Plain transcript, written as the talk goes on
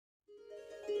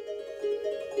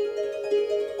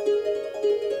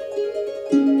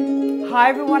Hi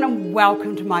everyone and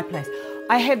welcome to my place.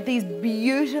 I have these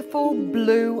beautiful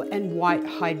blue and white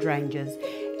hydrangeas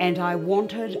and I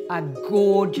wanted a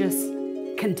gorgeous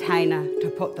container to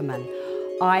put them in.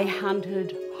 I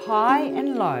hunted high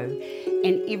and low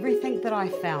and everything that I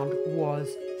found was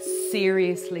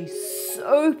seriously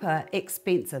super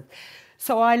expensive.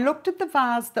 So I looked at the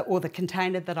vase or the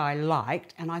container that I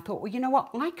liked and I thought, well, you know what,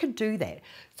 I could do that.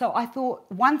 So I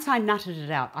thought, once I nutted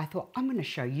it out, I thought, I'm going to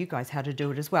show you guys how to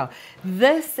do it as well.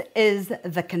 This is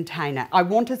the container. I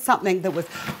wanted something that was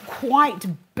quite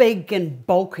big and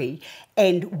bulky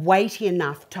and weighty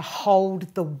enough to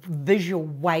hold the visual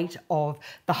weight of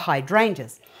the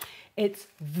hydrangeas. It's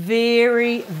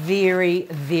very, very,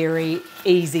 very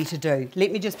easy to do.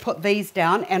 Let me just put these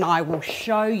down and I will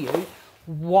show you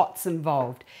what's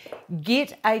involved.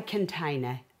 Get a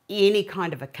container, any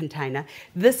kind of a container.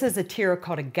 This is a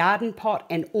terracotta garden pot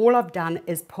and all I've done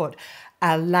is put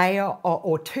a layer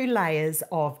or 2 layers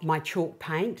of my chalk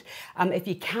paint. If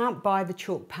you can't buy the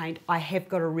chalk paint, I have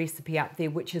got a recipe up there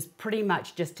which is pretty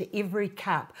much just to every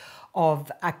cup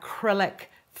of acrylic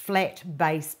flat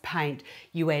base paint,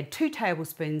 you add 2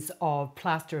 tablespoons of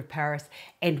plaster of Paris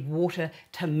and water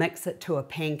to mix it to a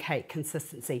pancake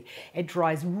consistency. It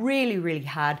dries really, really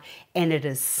hard and it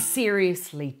is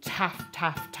seriously tough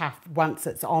once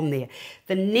it's on there.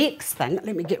 The next thing,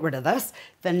 let me get rid of this,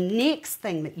 the next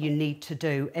thing that you need to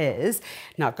do is,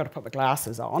 now I've got to put my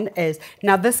glasses on, is,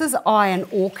 now this is Iron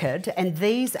Orchid and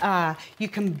these are, you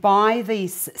can buy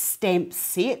these stamp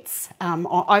sets,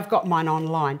 I've got mine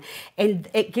online, and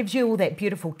it gives you all that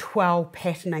beautiful 12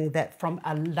 patterning that from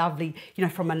a lovely, you know,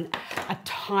 from a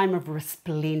time of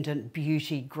resplendent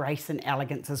beauty, grace and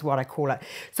elegance is what I call it.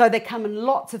 So they come in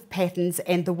lots of patterns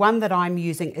and the one that I'm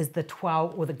using is the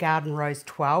 12 or the Garden Rose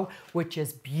 12, which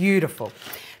is beautiful.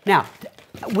 Now,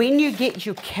 when you get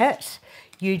your kit,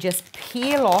 you just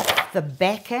peel off the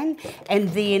backing and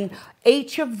then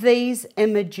each of these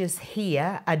images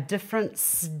here are different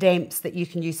stamps that you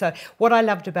can use. So what I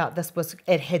loved about this was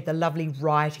it had the lovely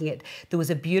writing. There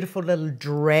was a beautiful little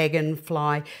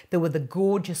dragonfly. There were the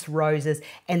gorgeous roses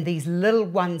and these little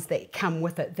ones that come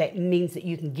with it. That means that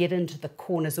you can get into the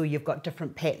corners or you've got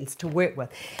different patterns to work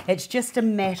with. It's just a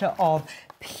matter of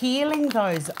peeling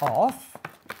those off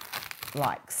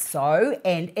like so,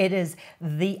 and it is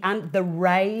the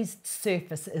raised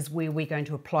surface is where we're going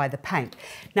to apply the paint.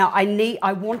 Now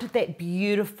I wanted that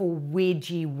beautiful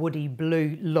wedgy woody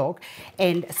blue look,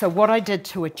 and so what I did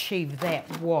to achieve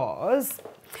that was,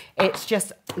 it's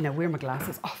just, now where are my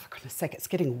glasses? Oh, for goodness sake, it's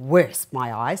getting worse,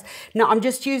 my eyes. Now I'm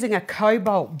just using a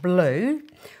cobalt blue,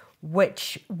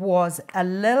 which was a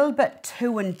little bit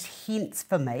too intense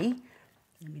for me.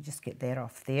 Let me just get that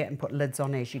off there and put lids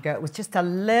on as you go. It was just a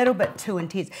little bit too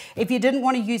intense. If you didn't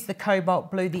want to use the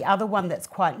cobalt blue, the other one that's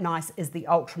quite nice is the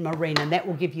ultramarine, and that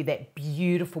will give you that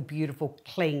beautiful, beautiful,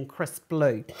 clean, crisp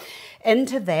blue.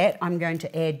 Into that, I'm going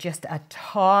to add just a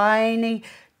tiny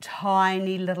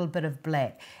little bit of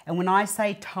black. And when I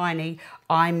say tiny,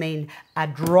 I mean a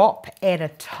drop at a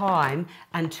time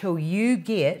until you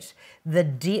get the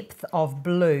depth of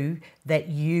blue that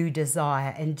you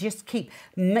desire, and just keep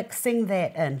mixing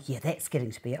that in. Yeah, that's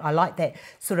getting to be it. I like that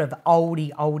sort of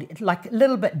oldie, like a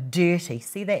little bit dirty.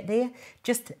 See that there?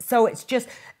 Just so it's just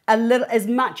a little, as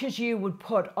much as you would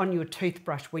put on your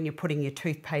toothbrush when you're putting your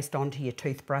toothpaste onto your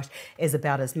toothbrush is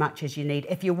about as much as you need.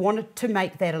 If you wanted to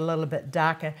make that a little bit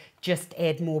darker, just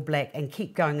add more black and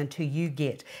keep going until you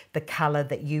get the color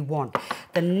that you want.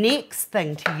 The next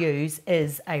thing to use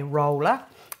is a roller,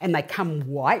 and they come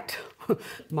white.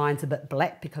 Mine's a bit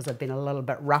black because I've been a little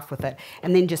bit rough with it.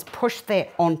 And then just push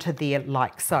that onto there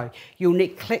like so. You'll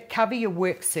need to cover your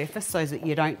work surface so that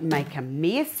you don't make a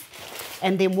mess.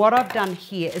 And then what I've done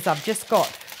here is I've just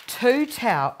got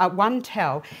one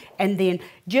towel, and then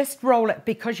just roll it,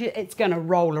 because it's going to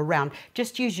roll around.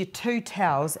 Just use your 2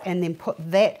 towels and then put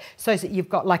that so that you've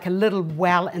got like a little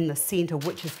well in the center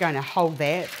which is going to hold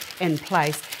that in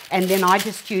place. And then I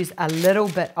just use a little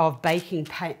bit of baking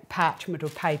parchment or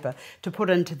paper to put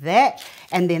into that,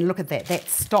 and then look at that, that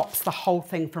stops the whole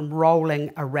thing from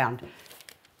rolling around.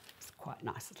 Quite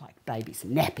nice, it's like baby's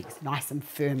nappies, nice and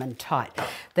firm and tight.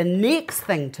 The next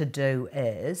thing to do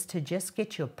is to just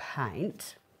get your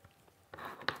paint,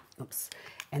 oops,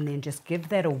 and then just give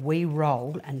that a wee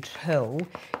roll until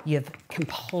you've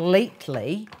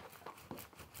completely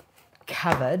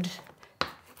covered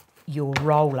your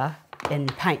roller in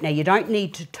paint. Now you don't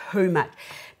need too much.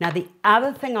 Now the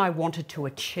other thing I wanted to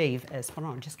achieve is, hold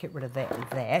on, just get rid of that and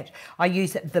that. I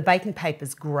use it, the baking paper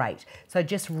is great. So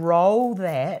just roll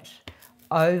that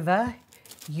over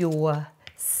your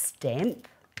stamp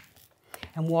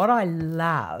And what I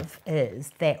love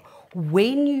is that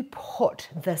when you put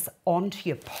this onto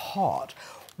your pot,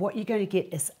 what you're going to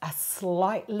get is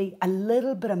a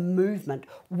little bit of movement,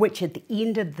 which at the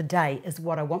end of the day is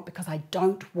what I want, because I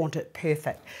don't want it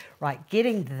perfect. Right,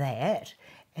 getting that,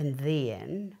 and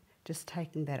then just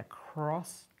taking that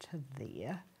across to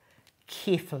there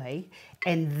carefully,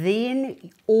 and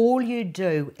then all you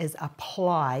do is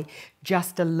apply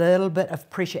just a little bit of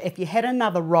pressure. If you had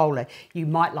another roller, you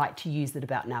might like to use it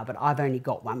about now, but I've only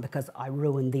got one because I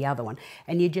ruined the other one.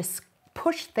 And you just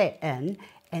push that in,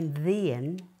 and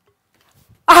then,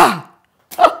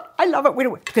 I love it.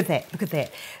 Look at that, look at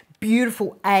that.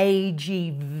 Beautiful,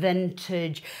 agey,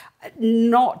 vintage.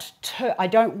 I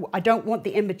don't want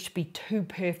the image to be too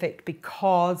perfect,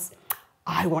 because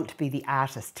I want to be the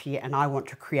artist here and I want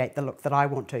to create the look that I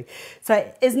want to.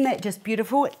 So isn't that just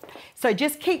beautiful? So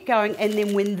just keep going, and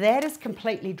then when that is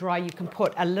completely dry, you can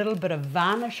put a little bit of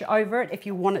varnish over it if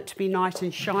you want it to be nice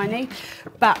and shiny.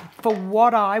 But for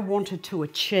what I wanted to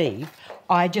achieve,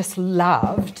 I just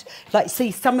loved, like,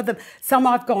 see, some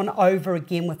I've gone over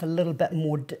again with a little bit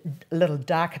more, little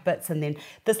darker bits, and then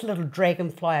this little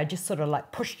dragonfly, I just sort of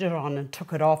like pushed it on and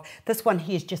took it off. This one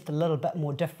here is just a little bit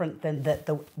more different than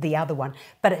the other one,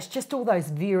 but it's just all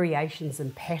those variations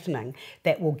in patterning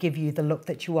that will give you the look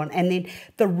that you want. And then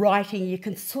the writing, you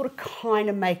can sort of kind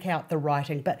of make out the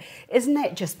writing, but isn't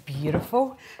that just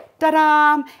beautiful?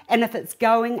 Ta-da! And if it's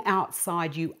going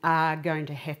outside, you are going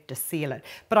to have to seal it.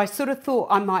 But I sort of thought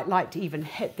I might like to even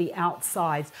hit the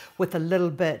outsides with a little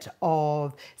bit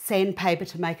of sandpaper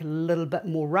to make it a little bit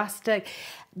more rustic.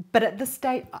 But at this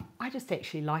stage, I just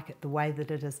actually like it the way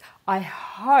that it is. I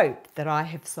hope that I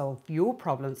have solved your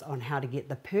problems on how to get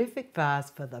the perfect vase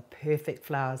for the perfect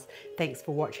flowers. Thanks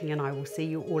for watching, and I will see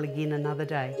you all again another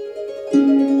day.